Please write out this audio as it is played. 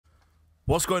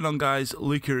What's going on, guys?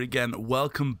 Luke here again.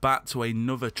 Welcome back to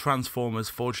another Transformers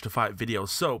Forged to Fight video.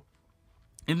 So,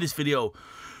 in this video,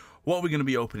 what are we going to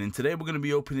be opening? Today we're going to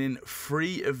be opening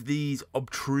 3 of these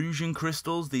obtrusion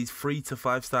crystals, these 3 to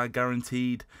 5-star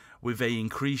guaranteed, with a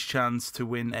increased chance to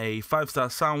win a 5-star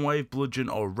Soundwave, Bludgeon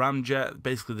or Ramjet,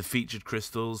 basically the featured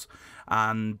crystals.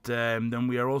 And then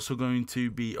we are also going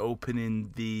to be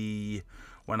opening the,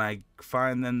 when I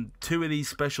find them, 2 of these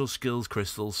special skills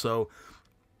crystals. So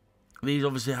these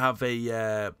obviously have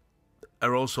a,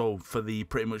 are also for the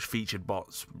pretty much featured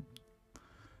bots.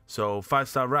 So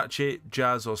 5-star Ratchet,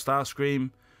 Jazz or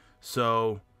Starscream.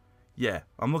 So yeah,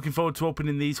 I'm looking forward to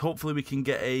opening these. Hopefully we can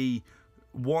get a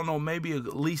 1 or maybe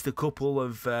at least a couple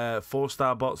of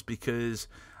 4-star bots, because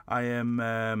I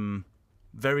am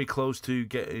very close to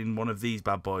getting one of these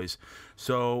bad boys.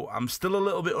 So I'm still a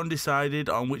little bit undecided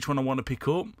on which one I want to pick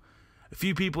up. A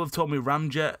few people have told me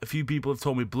Ramjet, a few people have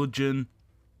told me Bludgeon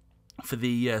for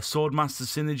the Swordmaster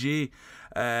synergy.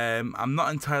 I'm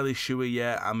not entirely sure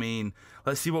yet. I mean,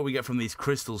 let's see what we get from these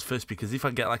crystals first, because if I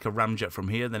get like a Ramjet from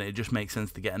here, then it just makes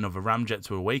sense to get another Ramjet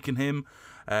to awaken him.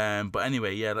 But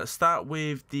anyway, yeah, let's start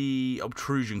with the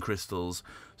obtrusion crystals.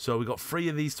 So we got 3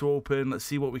 of these to open. Let's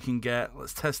see what we can get.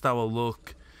 Let's test our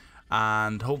luck,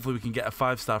 and hopefully we can get a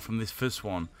 5-star from this first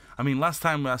one. I mean, last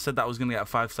time I said that I was going to get a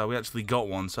 5-star, we actually got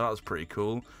one, so that was pretty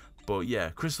cool. But yeah,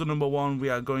 crystal number 1, we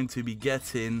are going to be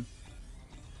getting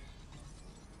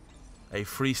a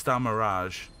 3-star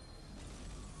Mirage.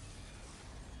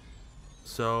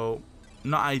 So,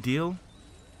 not ideal,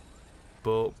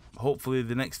 but hopefully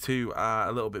the next 2 are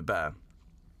a little bit better.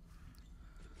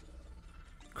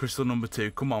 Crystal number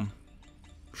 2, come on.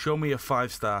 Show me a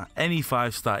 5-star. Any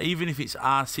 5-star. Even if it's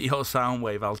RC or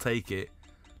Soundwave, I'll take it.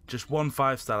 Just one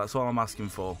 5-star, that's all I'm asking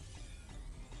for.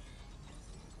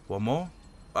 One more?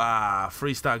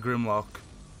 3-star Grimlock.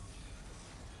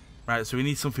 Right, so we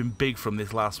need something big from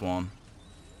this last one.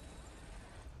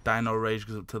 Dino Rage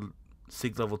goes up to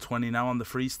SIG level 20 now on the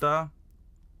 3-star.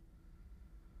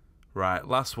 Right,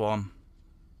 last one.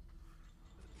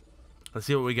 Let's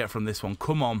see what we get from this one.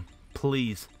 Come on,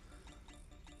 please.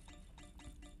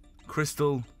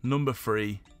 Crystal number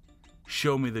 3.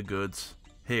 Show me the goods.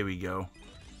 Here we go.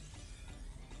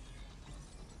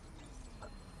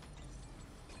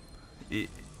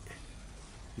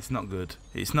 It's not good.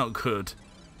 It's not good.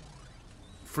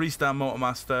 3-star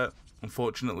Motormaster,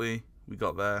 unfortunately. We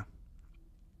got there.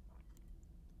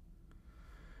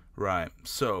 Right,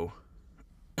 so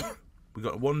we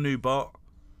got 1 new bot,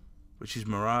 which is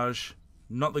Mirage.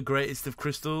 Not the greatest of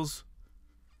crystals.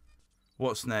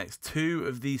 What's next? 2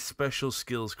 of these special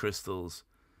skills crystals.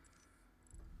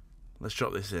 Let's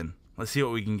drop this in. Let's see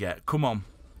what we can get. Come on.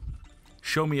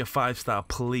 Show me a 5-star,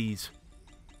 please.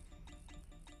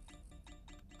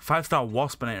 5-star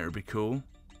Waspinator would be cool.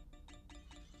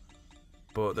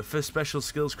 But the first special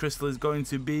skills crystal is going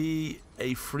to be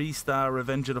a 3-star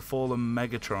Revenge of the Fallen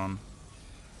Megatron.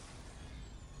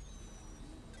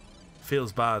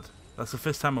 Feels bad. That's the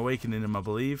first time awakening him, I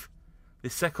believe.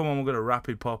 This second one we're going to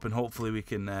rapid pop, and hopefully we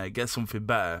can get something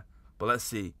better. But let's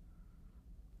see.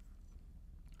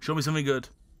 Show me something good.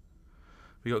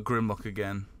 We got Grimlock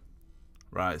again.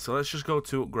 Right, so let's just go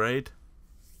to upgrade,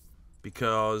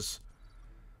 because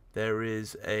there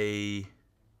is a...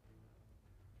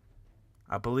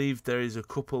 I believe there is a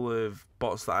couple of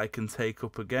bots that I can take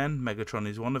up again. Megatron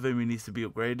is one of them. He needs to be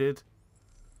upgraded.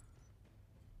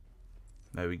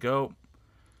 There we go.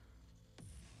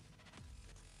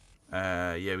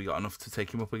 Yeah, we got enough to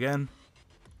take him up again.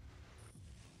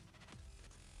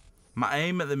 My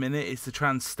aim at the minute is to try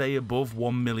and stay above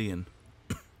 1 million.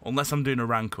 Unless I'm doing a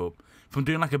rank up. If I'm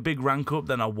doing like a big rank up,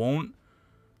 then I won't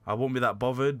be that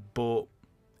bothered. But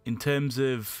in terms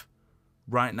of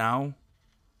right now,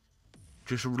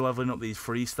 just leveling up these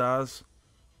 3-stars,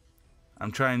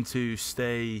 I'm trying to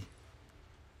stay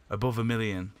above 1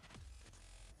 million.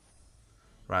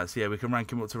 Right, so yeah, we can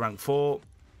rank him up to rank 4.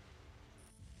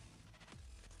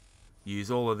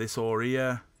 Use all of this ore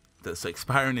here that's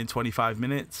expiring in 25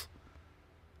 minutes.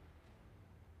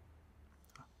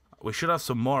 We should have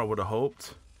some more, I would have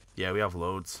hoped. Yeah, we have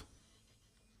loads.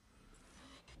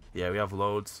 Yeah, we have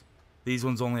loads. These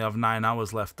ones only have 9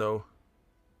 hours left though.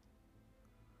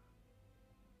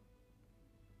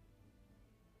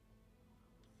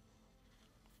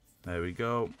 There we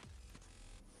go.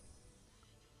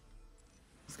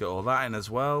 Let's get all that in as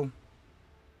well.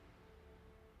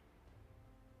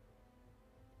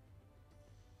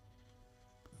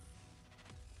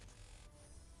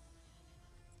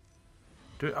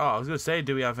 I was going to say,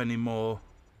 do we have any more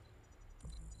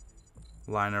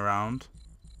lying around?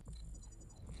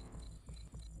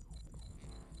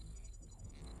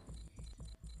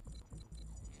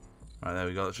 Right, there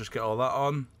we go. Let's just get all that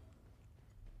on.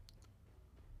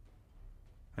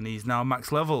 And he's now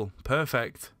max level.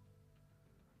 Perfect.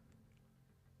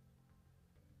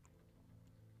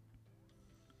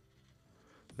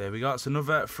 There we go. It's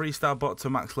another 3-star bot to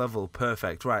max level.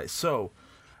 Perfect. Right, so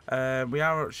we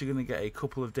are actually going to get a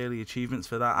couple of daily achievements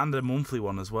for that and a monthly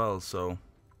one as well. So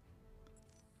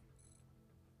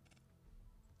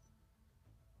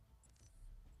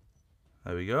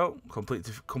there we go.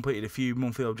 Completed a few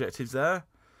monthly objectives there.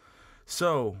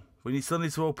 So we still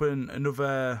need to open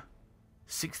another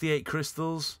 68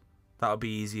 crystals. That'll be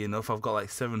easy enough. I've got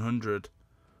like 700.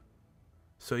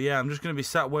 So yeah, I'm just going to be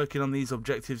sat working on these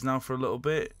objectives now for a little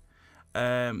bit.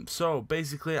 So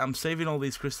basically I'm saving all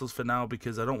these crystals for now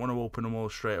because I don't want to open them all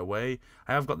straight away.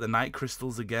 I have got the night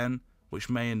crystals again, which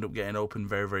may end up getting opened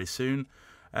very, very soon.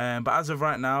 But as of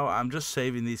right now, I'm just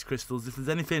saving these crystals. If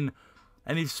there's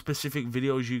any specific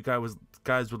videos you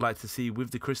guys would like to see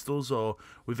with the crystals or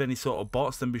with any sort of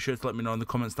bots, then be sure to let me know in the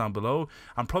comments down below.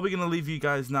 I'm probably going to leave you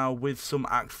guys now with some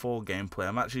Act 4 gameplay.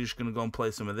 I'm actually just going to go and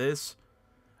play some of this.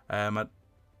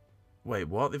 Wait,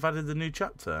 what? They've added the new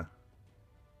chapter?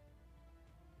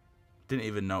 Didn't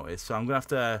even notice. So I'm going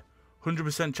to have to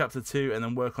 100% chapter 2 and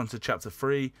then work on to chapter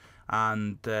 3.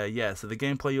 And yeah, so the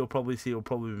gameplay you'll probably see will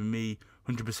probably be me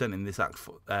 100% in this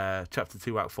chapter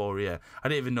 2 act 4 here. I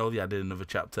didn't even know they added another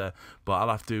chapter, but I'll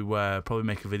have to probably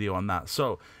make a video on that.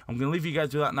 So I'm going to leave you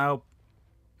guys with that now.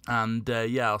 And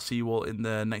yeah, I'll see you all in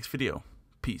the next video.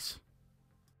 Peace.